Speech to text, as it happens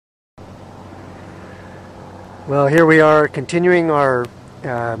Well, here we are continuing our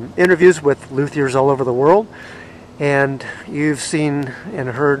interviews with luthiers all over the world. And you've seen and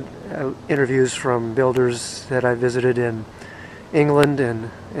heard interviews from builders that I visited in England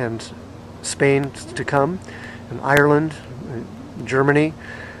and Spain to come, and Ireland, Germany.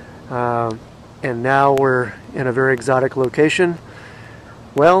 And now we're in a very exotic location.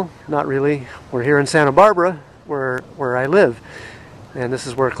 Well, not really. We're here in Santa Barbara, where I live. And this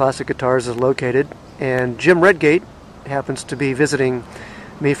is where Classic Guitars is located. And Jim Redgate happens to be visiting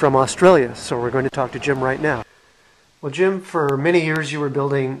me from Australia, so we're going to talk to Jim right now. Well, Jim, for many years you were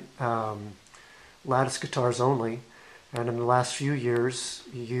building lattice guitars only, and in the last few years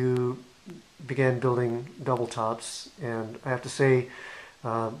you began building double tops. And I have to say,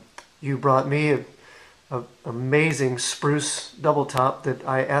 you brought me an amazing spruce double top that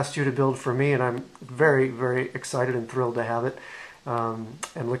I asked you to build for me, and I'm very, very excited and thrilled to have it.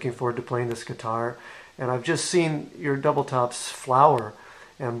 And looking forward to playing this guitar. And I've just seen your double tops flower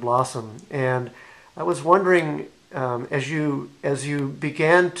and blossom, and I was wondering, as you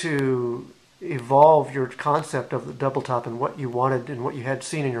began to evolve your concept of the double top and what you wanted and what you had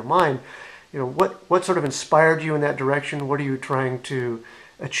seen in your mind, what sort of inspired you in that direction? What are you trying to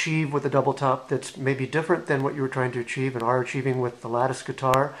achieve with the double top that's maybe different than what you were trying to achieve and are achieving with the lattice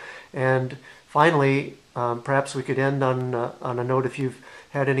guitar? And finally, perhaps we could end on a note if you've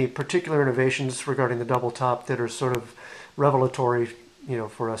had any particular innovations regarding the double top that are sort of revelatory,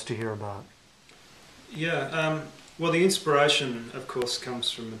 for us to hear about. Yeah, well, the inspiration, of course,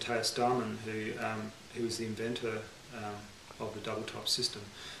 comes from Fleta and Dammann, who was the inventor of the double top system.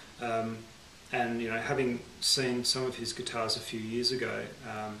 And having seen some of his guitars a few years ago,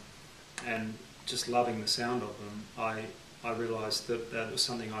 and just loving the sound of them, I realised that that was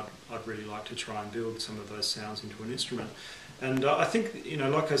something I'd really like to try and build some of those sounds into an instrument. And I think,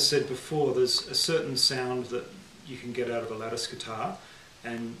 like I said before, there's a certain sound that you can get out of a lattice guitar,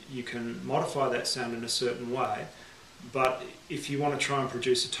 and you can modify that sound in a certain way. But if you want to try and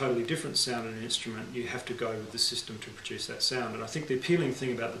produce a totally different sound in an instrument, you have to go with the system to produce that sound. And I think the appealing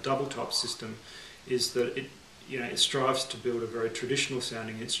thing about the double top system is that it strives to build a very traditional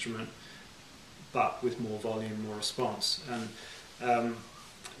sounding instrument, but with more volume, more response. And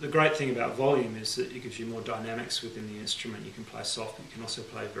the great thing about volume is that it gives you more dynamics within the instrument. You can play soft, but you can also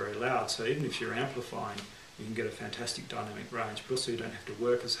play very loud. So even if you're amplifying, you can get a fantastic dynamic range, but also you don't have to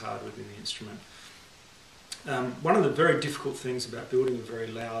work as hard within the instrument. One of the very difficult things about building a very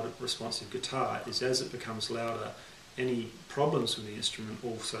loud, responsive guitar is as it becomes louder, any problems with the instrument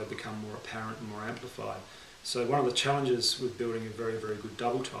also become more apparent and more amplified. So one of the challenges with building a very, very good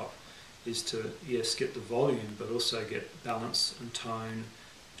double top is to, yes, get the volume, but also get balance and tone,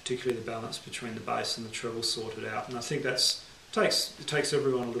 particularly the balance between the bass and the treble sorted out. And I think it takes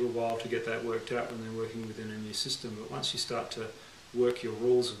everyone a little while to get that worked out when they're working within a new system. But once you start to work your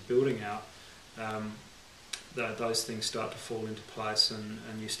rules of building out, those things start to fall into place,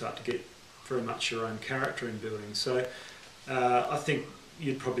 and you start to get very much your own character in building. So I think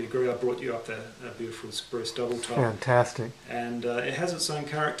you'd probably agree, I brought you up that beautiful spruce double top. Fantastic. And it has its own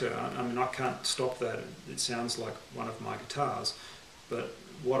character. I mean, I can't stop that. It sounds like one of my guitars. But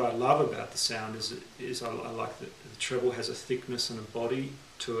what I love about the sound is I like that the treble has a thickness and a body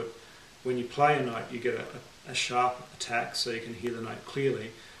to it. When you play a note, you get a sharp attack, so you can hear the note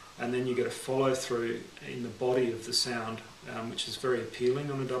clearly. And then you get a follow through in the body of the sound, which is very appealing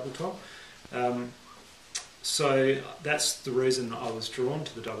on a double top. So that's the reason I was drawn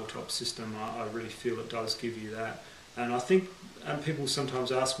to the double top system. I really feel it does give you that. And I think people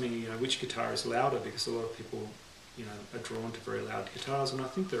sometimes ask me, which guitar is louder, because a lot of people, are drawn to very loud guitars, and I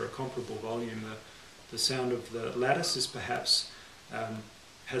think they're a comparable volume. The sound of the lattice is perhaps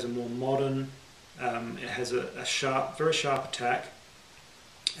has a more modern, it has a very sharp attack,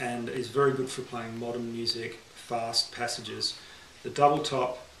 and is very good for playing modern music, fast passages. The double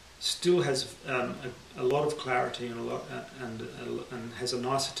top still has a lot of clarity and has a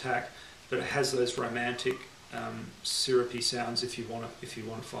nice attack, but it has those romantic, syrupy sounds if you want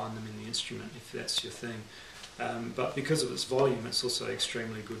to find them in the instrument, if that's your thing. But because of its volume, it's also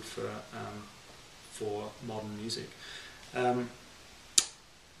extremely good for modern music.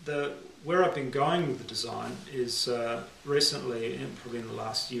 Where I've been going with the design is recently, probably in the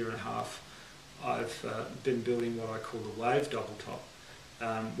last year and a half, I've been building what I call the wave double top,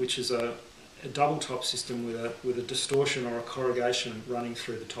 which is a double top system with a distortion or a corrugation running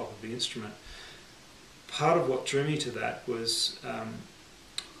through the top of the instrument. Part of what drew me to that was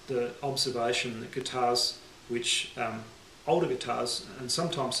the observation that guitars, which older guitars, and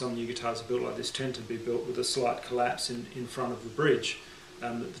sometimes some new guitars are built like this, tend to be built with a slight collapse in front of the bridge,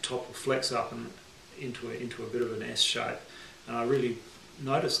 that the top will flex up, into a bit of an S shape, and I really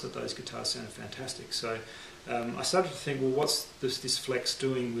noticed that those guitars sounded fantastic. So I started to think, well, what's this flex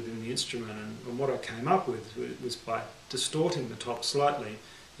doing within the instrument? And what I came up with was by distorting the top slightly,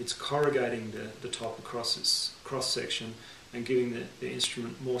 it's corrugating the top across its cross section and giving the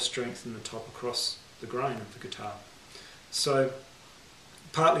instrument more strength in the top across the grain of the guitar. So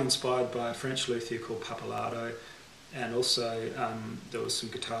partly inspired by a French luthier called Pappalardo, and also there was some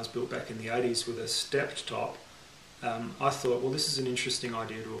guitars built back in the 80s with a stepped top. I thought, well, this is an interesting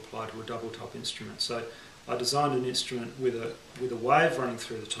idea to apply to a double top instrument. So I designed an instrument with a wave running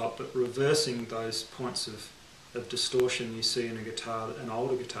through the top, but reversing those points of distortion you see in a guitar, an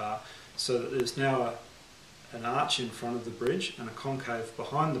older guitar, so that there's now an arch in front of the bridge and a concave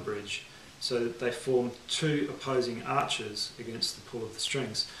behind the bridge, so that they form two opposing arches against the pull of the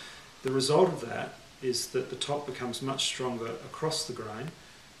strings. The result of that is that the top becomes much stronger across the grain,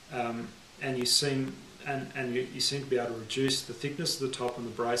 and you seem to be able to reduce the thickness of the top and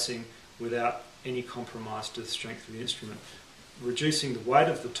the bracing without any compromise to the strength of the instrument. Reducing the weight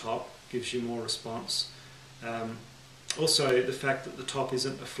of the top gives you more response. Also, the fact that the top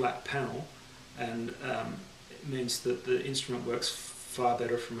isn't a flat panel, and it means that the instrument works far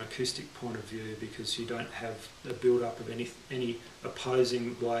better from an acoustic point of view, because you don't have a build-up of any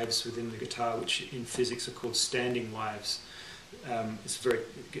opposing waves within the guitar, which in physics are called standing waves.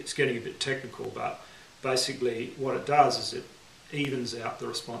 It's getting a bit technical, but basically what it does is it evens out the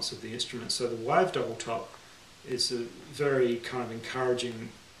response of the instrument. So the wave double top is a very kind of encouraging,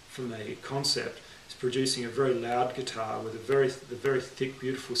 for me, concept. It's producing a very loud guitar with the very thick,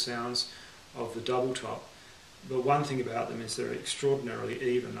 beautiful sounds of the double top. But one thing about them is they're extraordinarily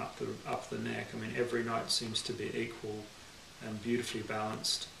even up the neck. I mean, every note seems to be equal and beautifully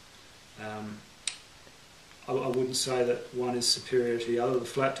balanced. I wouldn't say that one is superior to the other. The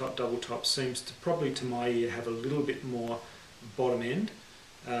flat top double top seems to, probably to my ear, have a little bit more bottom end,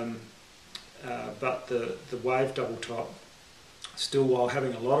 but the wave double top, still, while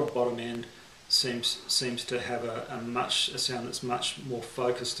having a lot of bottom end, seems to have a sound that's much more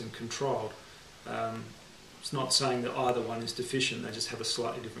focused and controlled. It's not saying that either one is deficient; they just have a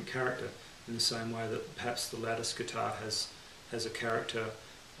slightly different character. In the same way that perhaps the lattice guitar has a character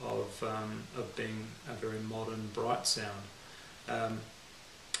of being a very modern, bright sound.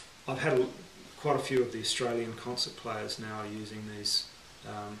 I've had quite a few of the Australian concert players now are using these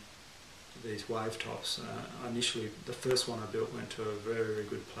wave tops. Initially, the first one I built went to a very, very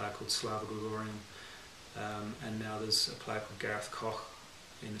good player called Slava Grigorian, and now there's a player called Gareth Koch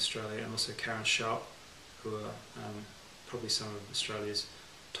in Australia, and also Karen Sharp, who are probably some of Australia's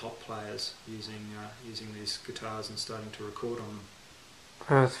top players using these guitars and starting to record on them.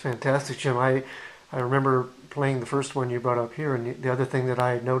 That's fantastic, Jim. I remember playing the first one you brought up here, and the other thing that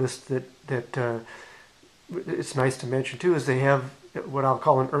I noticed that it's nice to mention too is they have what I'll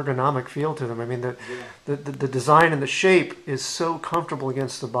call an ergonomic feel to them. I mean, the design and the shape is so comfortable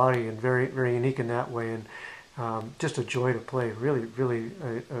against the body and very, very unique in that way, and just a joy to play. Really, really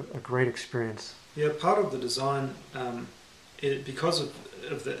a great experience. Yeah, part of the design, because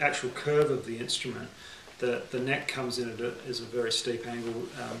of the actual curve of the instrument, the neck comes in at a very steep angle,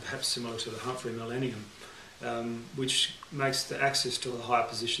 perhaps similar to the Humphrey Millennium, which makes the access to the higher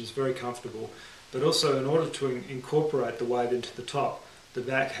positions very comfortable. But also, in order to incorporate the wave into the top, the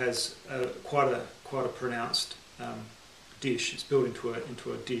back has quite a pronounced dish. It's built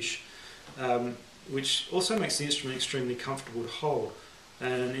into a dish, which also makes the instrument extremely comfortable to hold.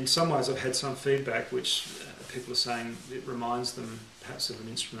 And in some ways, I've had some feedback which people are saying it reminds them perhaps of an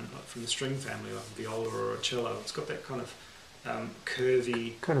instrument like from the string family, like a viola or a cello. It's got that kind of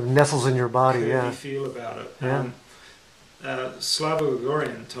curvy, kind of nestles in your body, curvy feel about it. Yeah. Slava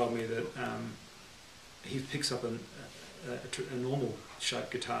Grigorian told me that he picks up a normal shaped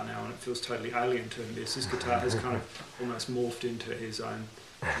guitar now, and it feels totally alien to him. This guitar has kind of almost morphed into his own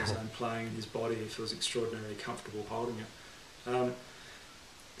playing in his body. He feels extraordinarily comfortable holding it.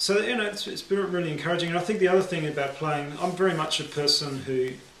 So it's been really encouraging. And I think the other thing about playing, I'm very much a person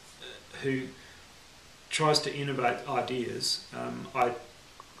who tries to innovate ideas. I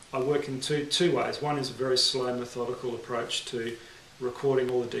work in two ways. One is a very slow, methodical approach to recording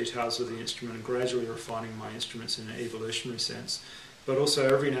all the details of the instrument and gradually refining my instruments in an evolutionary sense. But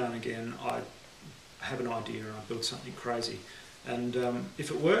also every now and again I have an idea and I build something crazy. And if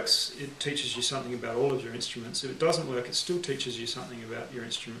it works, it teaches you something about all of your instruments. If it doesn't work, it still teaches you something about your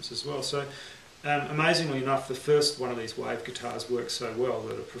instruments as well. So amazingly enough, the first one of these wave guitars works so well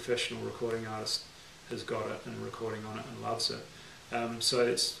that a professional recording artist has got it and recording on it and loves it. So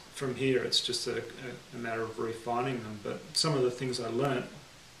it's from here, it's just a matter of refining them. But some of the things I learnt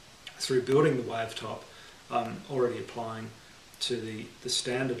through building the wave top, I'm already applying to the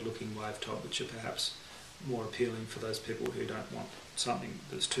standard looking wave top, which are perhaps more appealing for those people who don't want something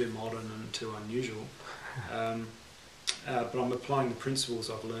that's too modern and too unusual. But I'm applying the principles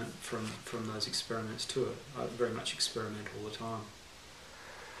I've learnt from those experiments to it. I very much experiment all the time.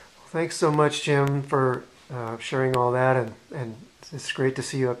 Thanks so much, Jim, for sharing all that, and it's great to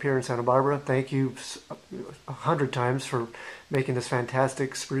see you up here in Santa Barbara. Thank you 100 times for making this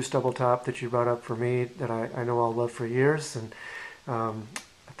fantastic spruce double top that you brought up for me that I know I'll love for years. And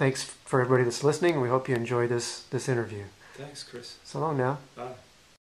thanks for everybody that's listening. We hope you enjoy this interview. Thanks, Chris. So long now. Bye.